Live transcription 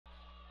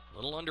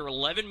little under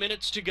 11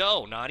 minutes to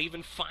go, not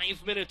even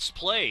 5 minutes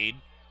played.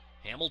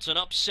 Hamilton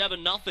up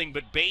 7-0,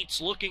 but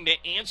Bates looking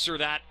to answer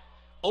that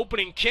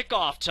opening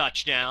kickoff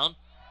touchdown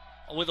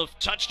with a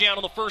touchdown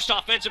on the first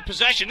offensive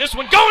possession. This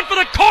one going for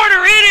the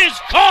corner. It is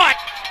caught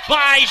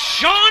by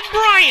Sean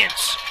Bryant,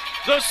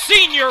 the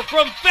senior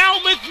from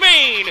Falmouth,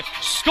 Maine,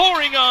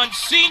 scoring on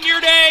Senior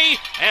Day,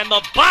 and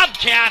the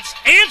Bobcats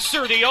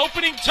answer the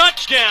opening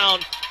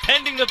touchdown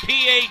pending the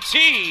PAT.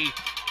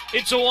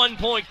 It's a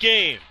 1-point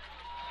game.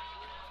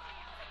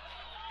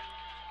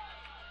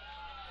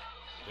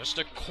 Just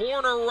a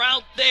corner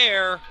route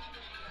there.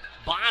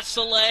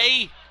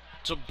 Bosselait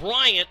to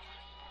Bryant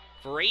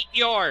for 8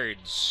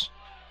 yards.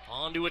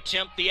 On to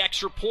attempt the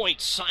extra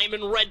point,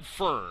 Simon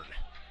Redfern.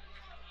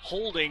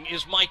 Holding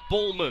is Mike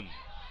Bowman.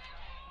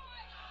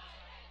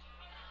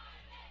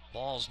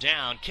 Ball's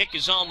down, kick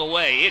is on the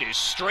way. It is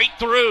straight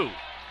through.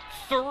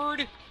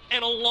 3rd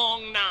and a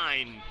long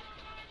 9.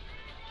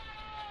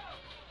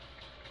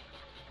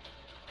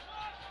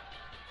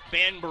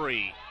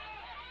 Banbury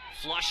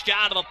flushed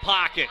out of the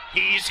pocket.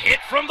 He's hit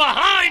from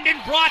behind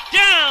and brought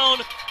down.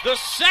 The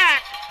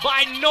sack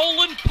by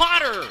Nolan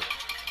Potter.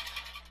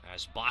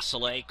 As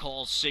Bosselait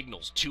calls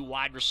signals, 2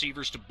 wide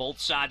receivers to both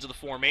sides of the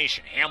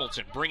formation.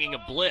 Hamilton bringing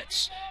a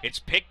blitz. It's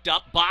picked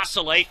up.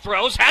 Bosselait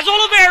throws. Has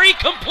Olivieri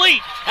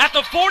complete at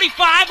the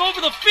 45 over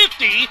the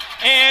 50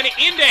 and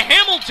into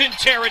Hamilton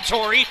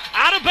territory.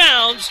 Out of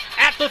bounds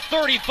at the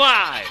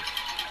 35.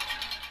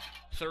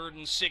 3rd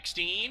and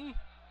 16.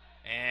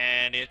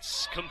 And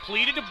it's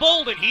completed to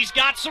Bolden. He's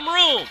got some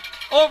room.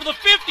 Over the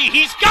 50.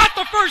 He's got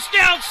the first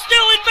down.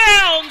 Still in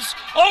bounds.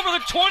 Over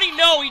the 20.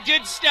 No, he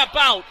did step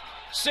out.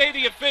 Say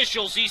the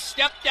officials. He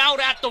stepped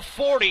out at the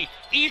 40.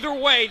 Either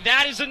way,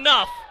 that is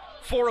enough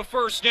for a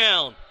first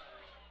down.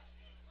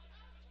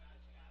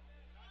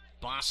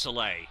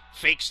 Bosselait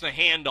fakes the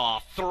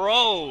handoff.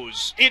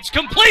 Throws. It's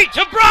complete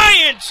to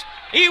Bryant.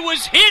 He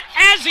was hit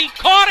as he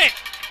caught it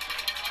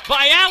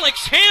by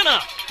Alex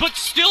Hanna, but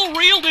still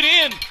reeled it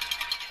in.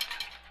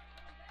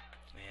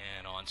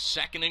 And on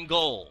 2nd and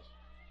goal,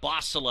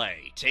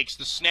 Bosselait takes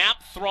the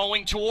snap,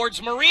 throwing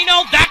towards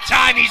Marino. That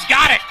time he's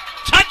got it.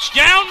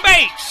 Touchdown,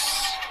 Bates.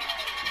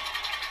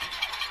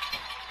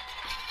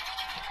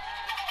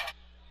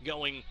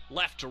 Going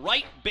left to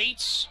right,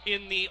 Bates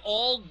in the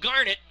all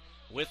garnet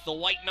with the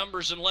white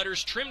numbers and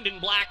letters trimmed in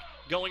black,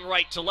 going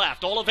right to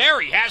left.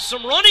 Olivieri has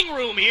some running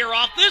room here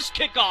off this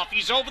kickoff.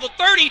 He's over the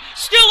 30,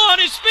 still on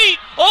his feet.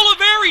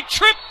 Olivieri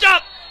tripped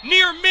up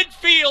near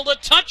midfield. A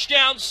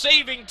touchdown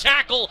saving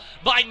tackle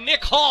by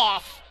Nick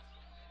Hoff.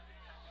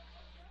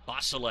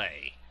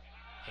 Bosselait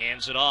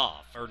hands it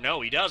off. Or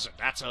no, he doesn't.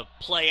 That's a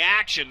play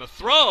action. The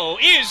throw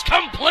is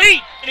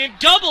complete and in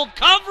double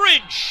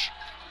coverage.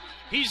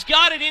 He's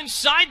got it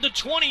inside the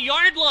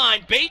 20-yard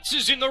line. Bates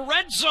is in the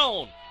red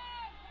zone.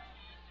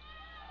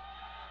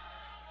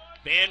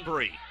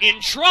 Banbury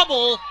in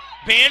trouble.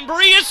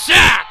 Banbury is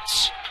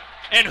sacked.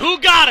 And who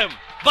got him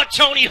but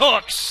Tony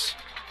Hooks?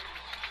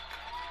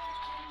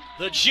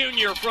 The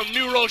junior from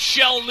New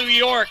Rochelle, New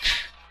York,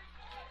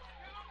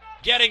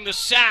 getting the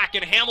sack,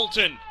 and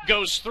Hamilton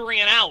goes 3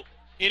 and out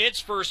in its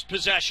first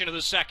possession of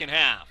the second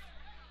half.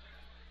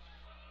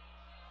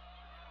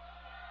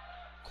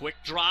 Quick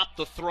drop,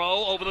 the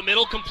throw over the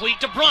middle, complete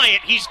to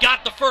Bryant. He's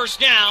got the first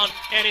down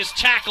and is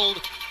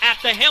tackled at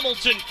the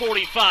Hamilton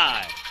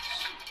 45.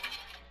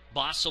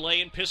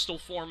 Bosselait in pistol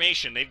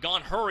formation. They've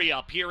gone hurry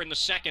up here in the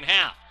second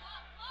half.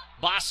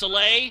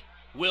 Bosselait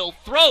will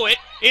throw it.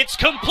 It's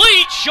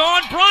complete.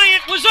 Sean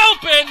Bryant was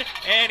open,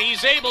 and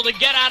he's able to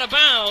get out of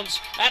bounds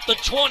at the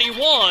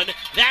 21.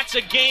 That's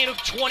a gain of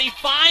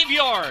 25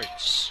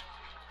 yards.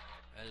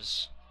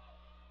 As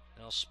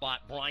they'll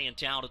spot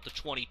Bryant out at the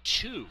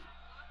 22.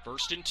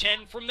 1st and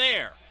 10 from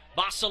there.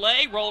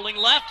 Bosselait rolling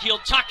left. He'll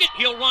tuck it.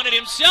 He'll run it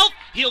himself.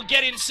 He'll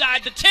get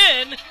inside the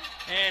 10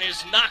 and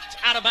is knocked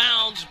out of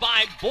bounds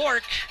by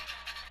Bork.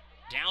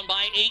 Down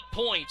by 8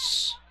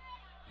 points.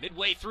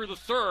 Midway through the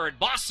 3rd,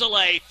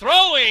 Bosselait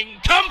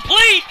throwing,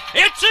 complete,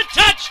 it's a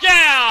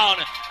touchdown!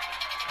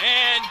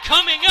 And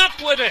coming up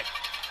with it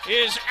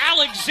is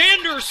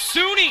Alexander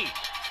Sooney,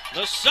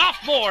 the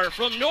sophomore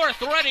from North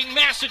Reading,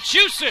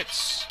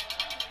 Massachusetts.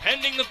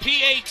 Pending the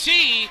PAT,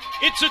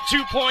 it's a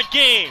 2-point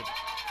game.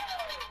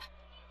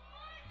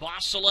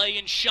 Bosselait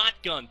in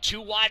shotgun,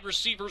 2 wide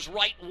receivers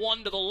right,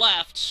 1 to the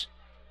left.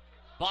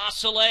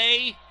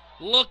 Bosselait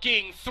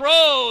looking,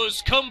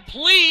 throws,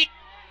 complete,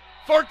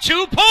 for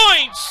 2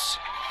 points.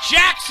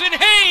 Jackson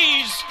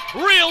Hayes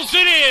reels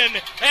it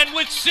in, and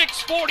with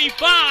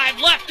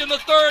 6:45 left in the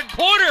 3rd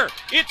quarter,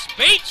 it's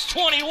Bates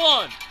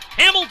 21,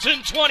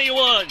 Hamilton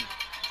 21.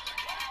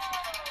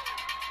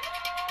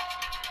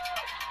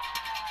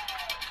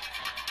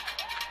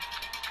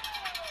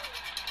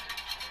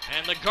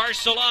 And the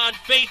Garcelon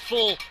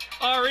faithful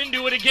are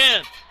into it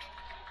again.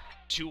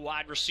 2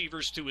 wide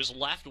receivers to his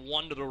left,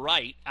 1 to the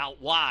right,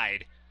 out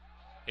wide.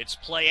 It's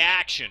play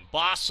action.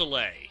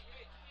 Bosselait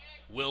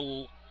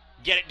will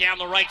get it down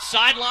the right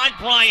sideline.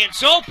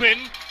 Bryant's open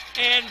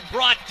and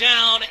brought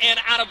down and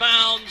out of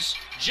bounds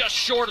just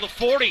short of the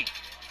 40.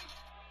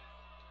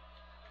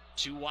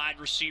 Two wide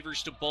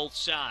receivers to both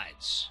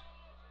sides.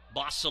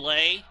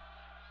 Bosselait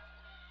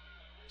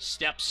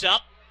steps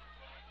up,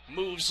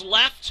 moves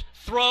left,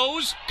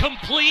 throws,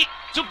 complete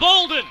to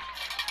Bolden.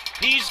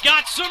 He's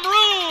got some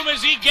room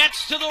as he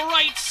gets to the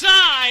right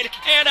side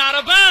and out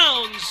of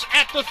bounds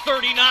at the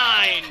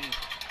 39.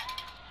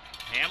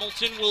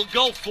 Hamilton will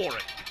go for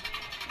it.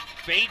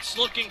 Bates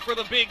looking for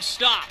the big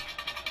stop.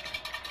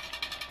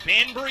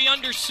 Banbury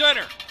under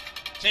center.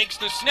 Takes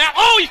the snap.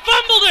 Oh, he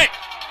fumbled it!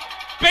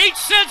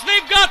 Bates says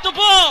they've got the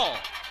ball.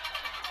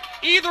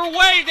 Either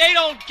way, they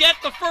don't get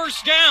the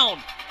first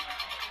down.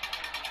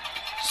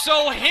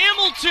 So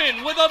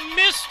Hamilton, with a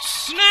missed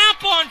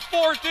snap on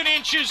 4th and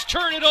inches,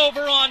 turn it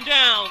over on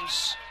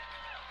downs.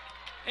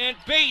 And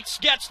Bates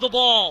gets the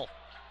ball.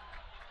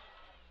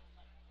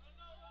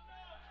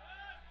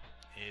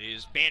 It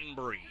is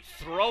Banbury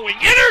throwing,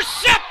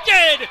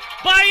 intercepted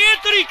by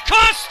Anthony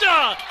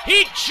Costa.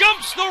 He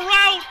jumps the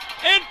route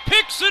and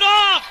picks it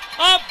off.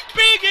 A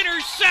big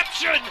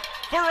interception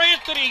for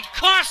Anthony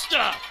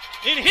Costa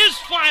in his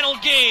final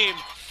game.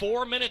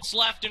 4 minutes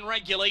left in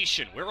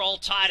regulation. We're all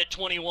tied at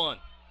 21.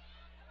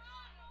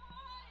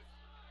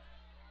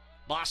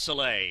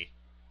 Bosselait.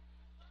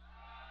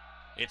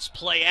 It's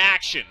play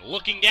action.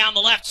 Looking down the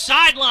left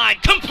sideline.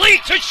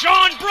 Complete to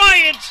Sean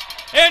Bryant.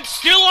 And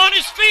still on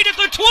his feet at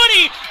the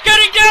 20.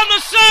 Getting down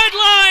the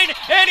sideline.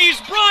 And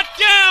he's brought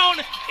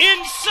down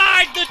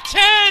inside the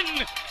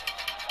 10.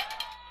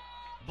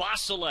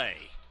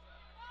 Bosselait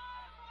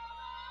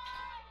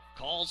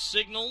calls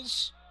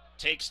signals.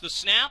 Takes the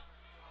snap.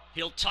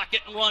 He'll tuck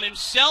it and run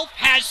himself.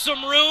 Has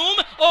some room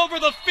over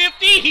the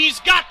 50. He's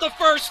got the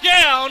first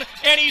down,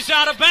 and he's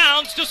out of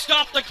bounds to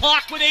stop the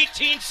clock with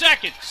 18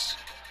 seconds.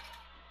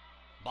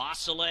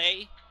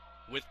 Bosselait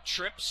with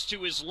trips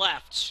to his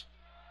left.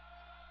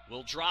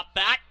 Will drop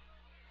back.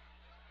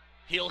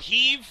 He'll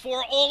heave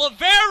for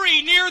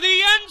Olivieri near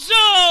the end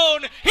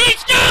zone.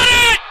 He's got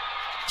it!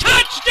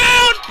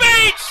 Touchdown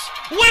Bates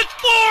with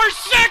 4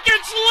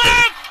 seconds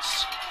left!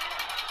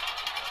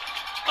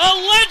 A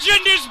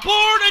legend is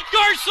born at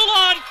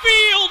Garcelon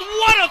Field.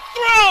 What a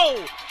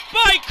throw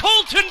by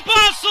Colton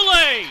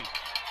Bosselait.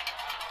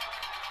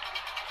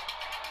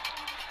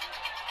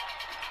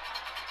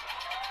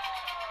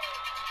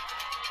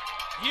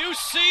 You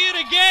see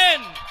it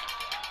again.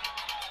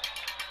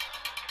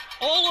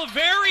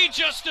 Olivieri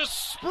just a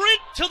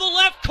sprint to the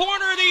left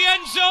corner of the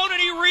end zone,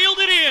 and he reeled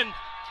it in.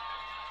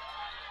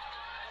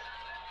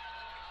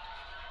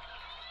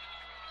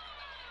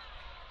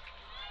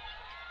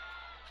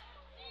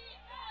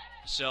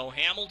 So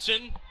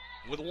Hamilton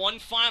with one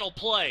final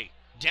play,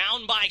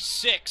 down by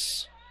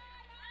 6.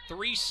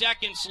 3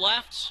 seconds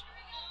left.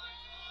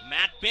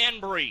 Matt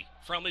Banbury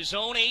from his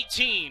own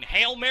 18.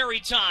 Hail Mary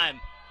time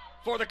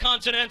for the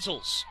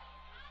Continentals.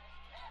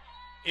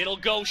 It'll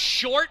go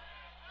short,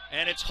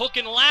 and it's hook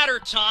and ladder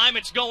time.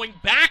 It's going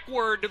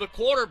backward to the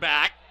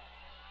quarterback.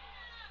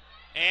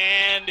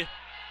 And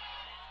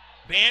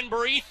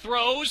Banbury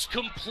throws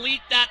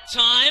complete that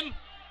time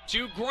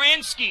to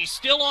Gransky,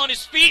 still on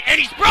his feet, and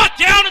he's brought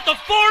down at the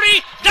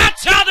 40.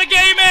 That's how the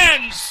game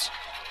ends.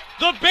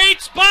 The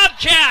Bates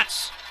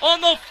Bobcats on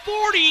the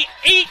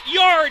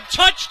 48-yard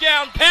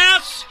touchdown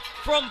pass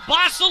from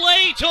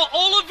Bosselait to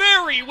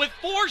Olivieri with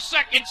 4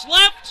 seconds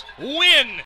left win.